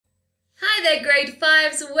Hi there, grade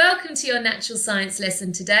 5s. Welcome to your natural science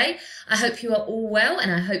lesson today. I hope you are all well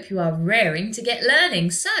and I hope you are raring to get learning.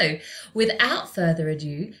 So, without further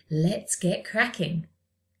ado, let's get cracking.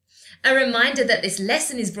 A reminder that this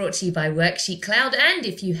lesson is brought to you by WorksheetCloud, and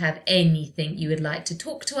if you have anything you would like to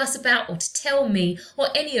talk to us about or to tell me or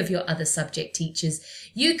any of your other subject teachers,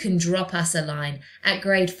 you can drop us a line at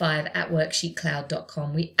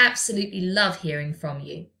grade5@worksheetcloud.com. We absolutely love hearing from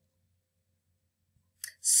you.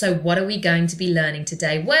 So what are we going to be learning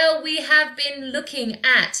today? Well, we have been looking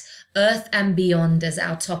at Earth and beyond as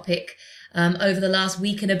our topic over the last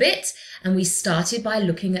week and a bit, and we started by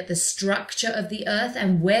looking at the structure of the Earth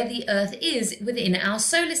and where the Earth is within our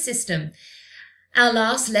solar system. Our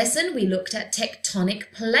last lesson, we looked at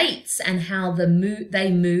tectonic plates and how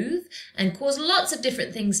they move and cause lots of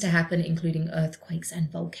different things to happen, including earthquakes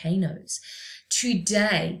and volcanoes.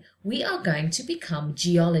 Today, we are going to become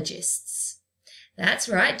geologists. That's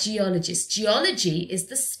right, geologists. Geology is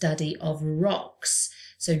the study of rocks.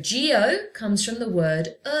 So geo comes from the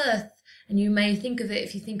word earth. And you may think of it,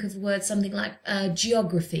 if you think of the word something like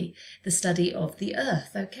geography, the study of the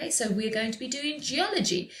earth. Okay, so we're going to be doing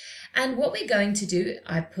geology. And what we're going to do,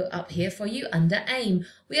 I put up here for you under AIM,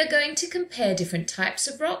 we are going to compare different types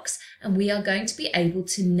of rocks, and we are going to be able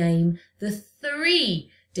to name the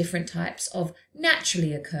 3 different types of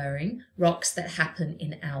naturally occurring rocks that happen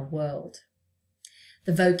in our world.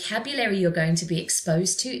 The vocabulary you're going to be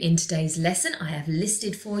exposed to in today's lesson, I have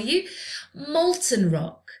listed for you: molten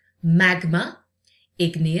rock, magma,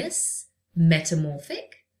 igneous,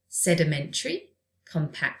 metamorphic, sedimentary,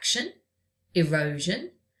 compaction,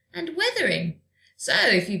 erosion, and weathering. So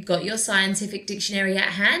if you've got your scientific dictionary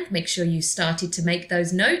at hand, make sure you started to make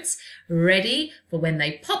those notes ready for when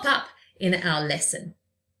they pop up in our lesson.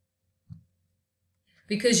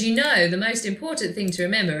 Because you know the most important thing to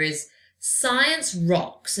remember is science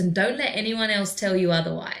rocks, and don't let anyone else tell you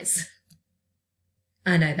otherwise.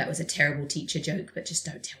 I know that was a terrible teacher joke, but just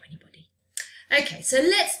don't tell anybody. Okay, so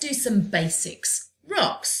let's do some basics.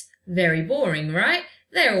 Rocks, very boring, right?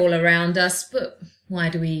 They're all around us, but why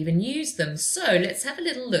do we even use them? So let's have a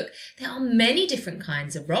little look. There are many different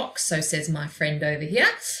kinds of rocks, so says my friend over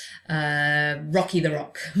here, Rocky the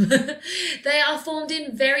Rock. They are formed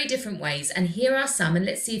in very different ways, and here are some, and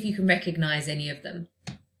let's see if you can recognize any of them.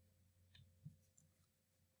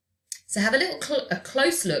 So have a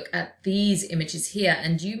close look at these images here,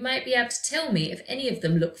 and you might be able to tell me if any of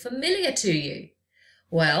them look familiar to you.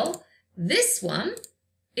 Well, this one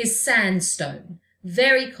is sandstone,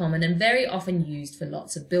 very common and very often used for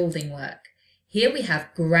lots of building work. Here we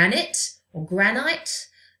have granite or granite,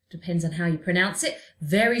 depends on how you pronounce it,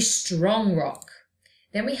 very strong rock.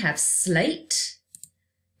 Then we have slate,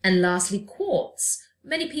 and lastly quartz.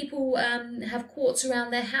 Many people have quartz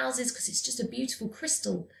around their houses because it's just a beautiful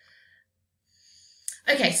crystal.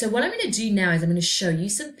 Okay, so what I'm going to do now is I'm going to show you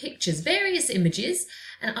some pictures, various images,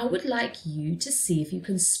 and I would like you to see if you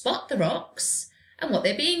can spot the rocks and what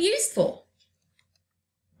they're being used for.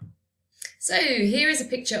 So here is a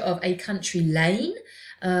picture of a country lane.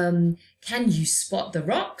 Can you spot the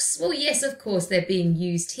rocks? Well, yes, of course, they're being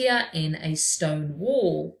used here in a stone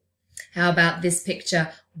wall. How about this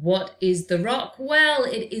picture? What is the rock? Well,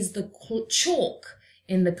 it is the chalk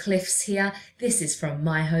in the cliffs here. This is from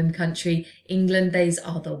my home country, England. These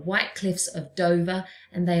are the White Cliffs of Dover,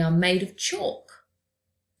 and they are made of chalk.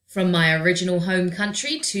 From my original home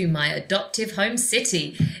country to my adoptive home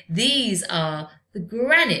city, these are the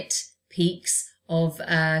Granite Peaks of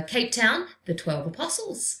Cape Town, the 12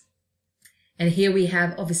 Apostles. And here we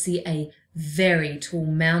have obviously a very tall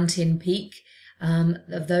mountain peak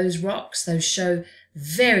of those rocks. Those show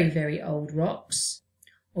very, very old rocks.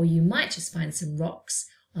 Or you might just find some rocks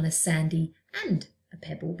on a sandy and a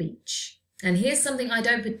pebble beach. And here's something I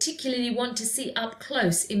don't particularly want to see up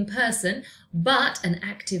close in person, but an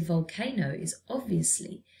active volcano is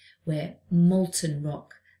obviously where molten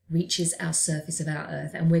rock reaches our surface of our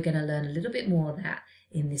Earth, and we're going to learn a little bit more of that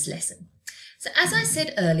in this lesson. So as I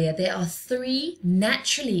said earlier, there are 3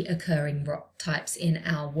 naturally occurring rock types in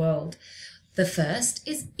our world. The first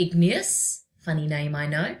is igneous, funny name I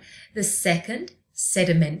know. The second,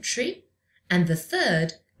 sedimentary, and the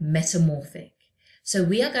third, metamorphic. So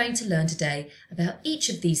we are going to learn today about each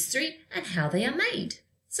of these 3 and how they are made.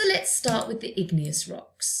 So let's start with the igneous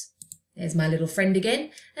rocks. There's my little friend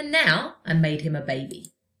again, and now I made him a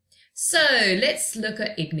baby. So let's look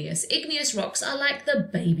at igneous. Igneous rocks are like the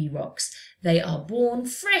baby rocks. They are born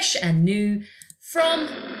fresh and new from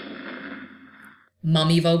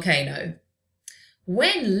Mummy Volcano.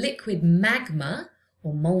 When liquid magma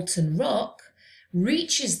or molten rock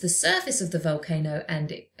reaches the surface of the volcano and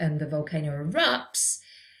the volcano erupts,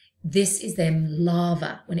 This is then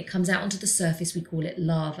lava. When it comes out onto the surface, we call it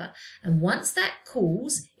lava. And once that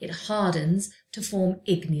cools, it hardens to form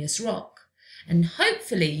igneous rock. And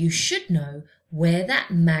hopefully you should know where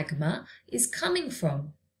that magma is coming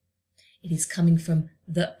from. It is coming from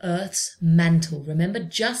the Earth's mantle. Remember,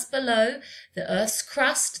 just below the Earth's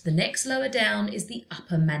crust, the next lower down is the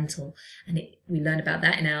upper mantle. And we learned about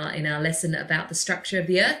that in our lesson about the structure of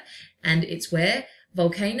the Earth. And it's where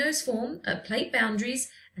volcanoes form at plate boundaries,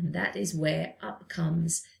 and that is where up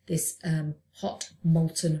comes this hot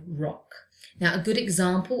molten rock. Now, a good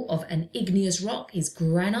example of an igneous rock is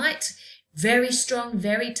granite. Very strong,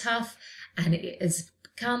 very tough, and it has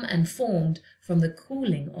come and formed from the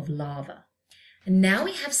cooling of lava. And now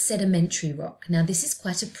we have sedimentary rock. Now, this is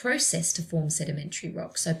quite a process to form sedimentary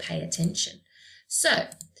rock, so pay attention. So,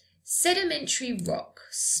 sedimentary rock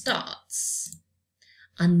starts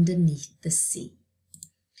underneath the sea.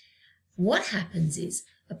 What happens is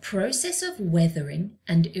a process of weathering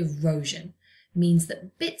and erosion means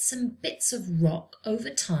that bits and bits of rock over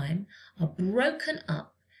time are broken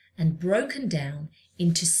up and broken down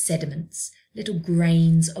into sediments, little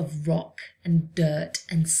grains of rock and dirt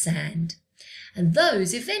and sand. And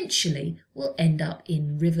those eventually will end up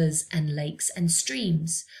in rivers and lakes and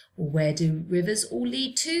streams. Well, where do rivers all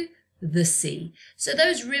lead to? The sea. So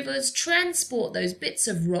those rivers transport those bits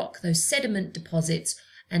of rock, those sediment deposits,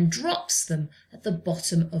 and drops them at the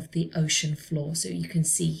bottom of the ocean floor. So you can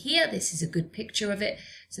see here, this is a good picture of it.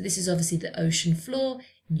 So this is obviously the ocean floor,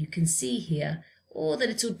 and you can see here all the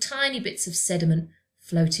little tiny bits of sediment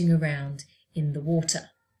floating around in the water.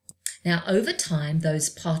 Now, over time, those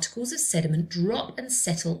particles of sediment drop and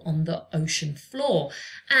settle on the ocean floor.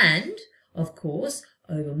 And, of course,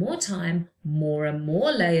 over more time, more and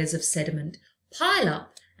more layers of sediment pile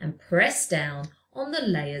up and press down on the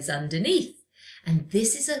layers underneath. And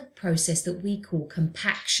this is a process that we call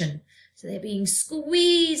compaction. So they're being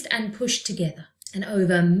squeezed and pushed together. And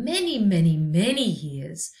over many, many, many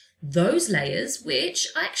years, those layers, which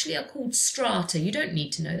actually are called strata, you don't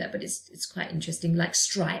need to know that, but it's quite interesting, like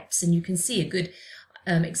stripes, and you can see a good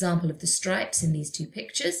example of the stripes in these two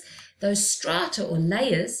pictures. Those strata or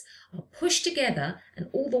layers are pushed together, and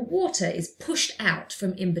all the water is pushed out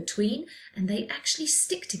from in between, and they actually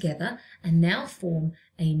stick together and now form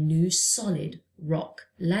a new solid rock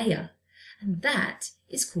layer. And that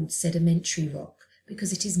is called sedimentary rock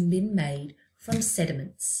because it has been made from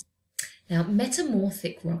sediments. Now,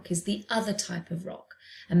 metamorphic rock is the other type of rock,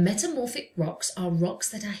 and metamorphic rocks are rocks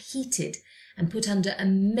that are heated and put under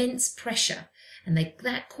immense pressure, and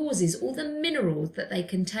that causes all the minerals that they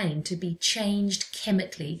contain to be changed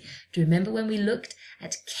chemically. Do you remember when we looked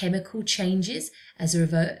at chemical changes as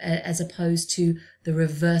opposed to the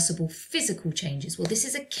reversible physical changes? Well, this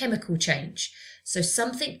is a chemical change. So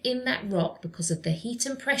something in that rock, because of the heat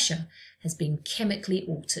and pressure, has been chemically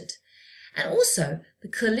altered. And also, the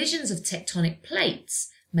collisions of tectonic plates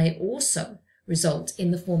may also result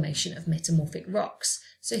in the formation of metamorphic rocks.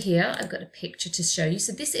 So here I've got a picture to show you.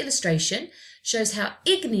 So this illustration shows how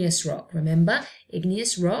igneous rock, remember,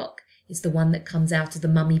 igneous rock is the one that comes out of the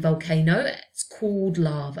Mummy volcano. It's called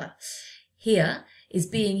lava. Here is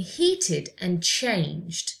being heated and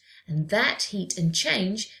changed. And that heat and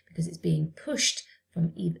change, because it's being pushed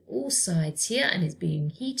from all sides here and is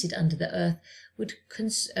being heated under the earth,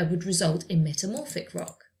 would result in metamorphic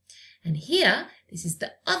rock. And here, this is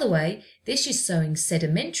the other way. This is showing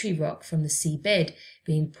sedimentary rock from the seabed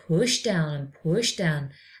being pushed down and pushed down.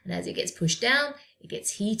 And as it gets pushed down, it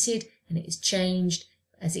gets heated and it is changed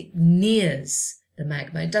as it nears the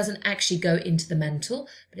magma. It doesn't actually go into the mantle,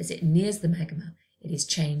 but as it nears the magma, it is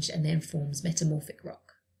changed and then forms metamorphic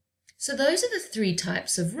rock. So those are the three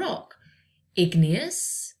types of rock: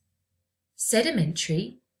 igneous,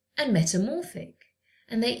 sedimentary, and metamorphic.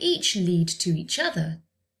 And they each lead to each other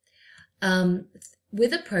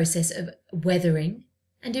with a process of weathering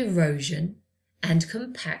and erosion and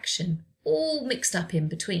compaction, all mixed up in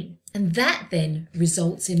between. And that then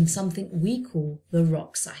results in something we call the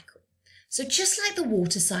rock cycle. So just like the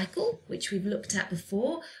water cycle, which we've looked at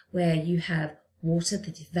before, where you have water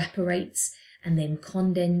that evaporates and then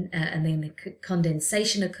the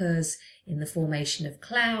condensation occurs in the formation of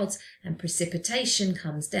clouds, and precipitation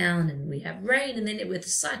comes down and we have rain, and then the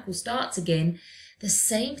cycle starts again. The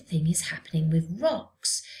same thing is happening with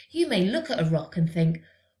rocks. You may look at a rock and think,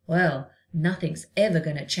 well, nothing's ever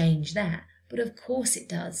going to change that. But of course it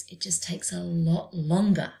does. It just takes a lot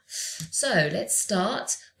longer. So let's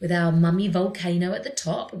start with our Mummy volcano at the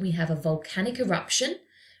top. We have a volcanic eruption.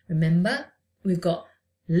 Remember, we've got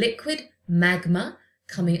liquid magma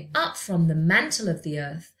coming up from the mantle of the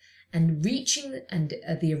earth and reaching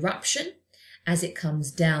the eruption, As it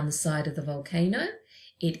comes down the side of the volcano,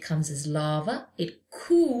 it comes as lava, it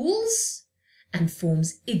cools and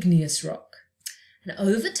forms igneous rock. And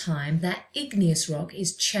over time, that igneous rock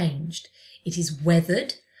is changed. It is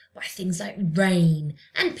weathered by things like rain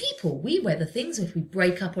and people. We weather things if we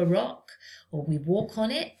break up a rock or we walk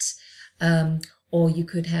on it. Or you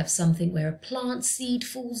could have something where a plant seed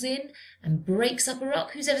falls in and breaks up a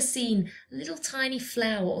rock. Who's ever seen a little tiny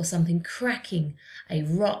flower or something cracking a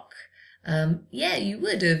rock? Yeah, you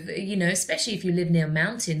would have, especially if you live near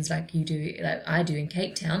mountains like you do, like I do in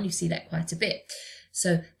Cape Town. You see that quite a bit.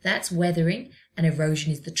 So that's weathering, and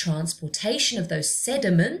erosion is the transportation of those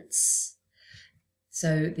sediments.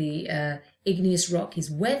 So the igneous rock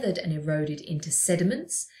is weathered and eroded into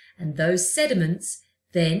sediments, and those sediments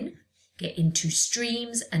then get into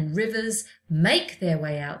streams and rivers, make their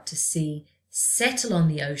way out to sea, settle on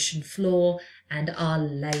the ocean floor, and are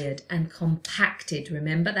layered and compacted.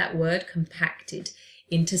 Remember that word, compacted,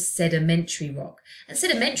 into sedimentary rock. And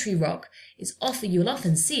sedimentary rock is you'll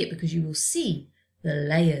often see it because you will see the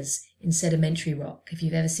layers in sedimentary rock. If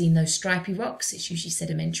you've ever seen those stripy rocks, it's usually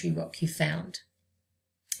sedimentary rock you found.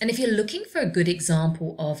 And if you're looking for a good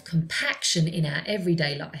example of compaction in our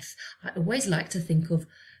everyday life, I always like to think of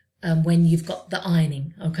when you've got the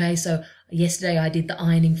ironing, okay? So yesterday I did the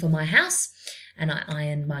ironing for my house, and I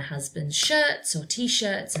ironed my husband's shirts or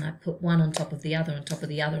t-shirts, and I put one on top of the other, on top of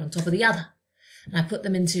the other, on top of the other, and I put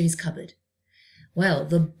them into his cupboard. Well,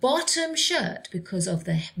 the bottom shirt, because of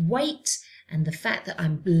the weight and the fact that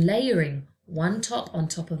I'm layering one top on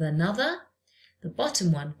top of another, the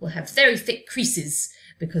bottom one will have very thick creases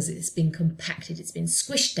because it's been compacted, it's been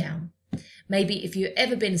squished down. Maybe if you've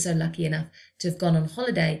ever been so lucky enough to have gone on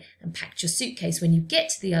holiday and packed your suitcase, when you get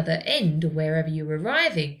to the other end or wherever you're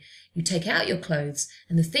arriving, you take out your clothes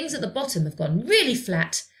and the things at the bottom have gone really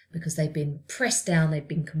flat because they've been pressed down, they've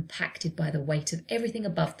been compacted by the weight of everything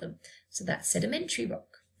above them. So that's sedimentary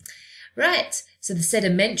rock. Right, so the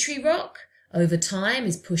sedimentary rock over time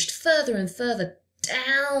is pushed further and further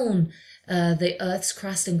down the Earth's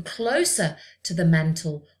crust and closer to the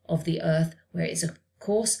mantle of the Earth, where it is of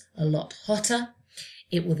course a lot hotter.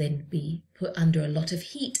 It will then be put under a lot of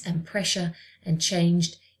heat and pressure and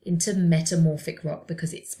changed into metamorphic rock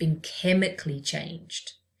because it's been chemically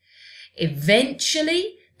changed.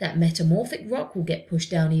 Eventually, that metamorphic rock will get pushed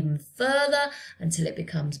down even further until it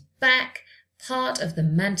becomes back part of the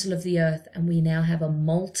mantle of the Earth, and we now have a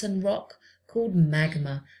molten rock called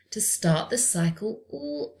magma to start the cycle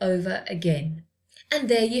all over again. And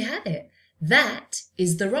there you have it. That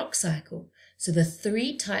is the rock cycle. So the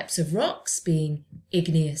three types of rocks being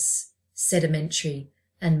igneous, sedimentary,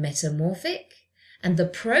 and metamorphic, and the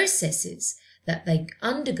processes that they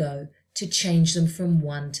undergo to change them from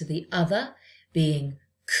one to the other being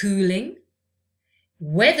cooling,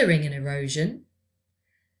 weathering and erosion,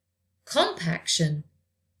 compaction,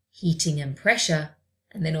 heating and pressure,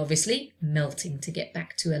 and then obviously melting to get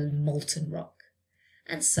back to a molten rock,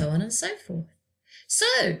 and so on and so forth.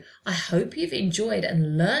 So I hope you've enjoyed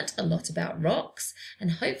and learnt a lot about rocks,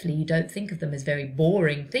 and hopefully you don't think of them as very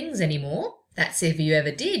boring things anymore. That's if you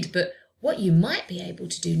ever did, but what you might be able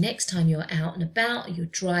to do next time you're out and about, or you're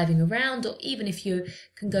driving around, or even if you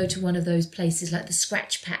can go to one of those places like the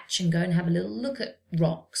Scratch Patch and go and have a little look at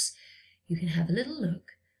rocks, you can have a little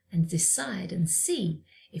look and decide and see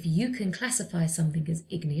if you can classify something as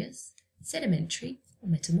igneous, sedimentary, or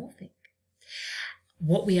metamorphic.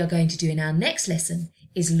 What we are going to do in our next lesson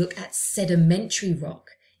is look at sedimentary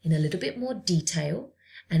rock in a little bit more detail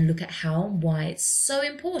and look at how and why it's so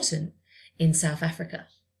important in South Africa.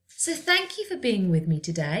 So thank you for being with me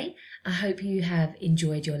today. I hope you have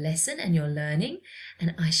enjoyed your lesson and your learning,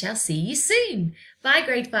 and I shall see you soon. Bye,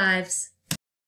 grade 5s.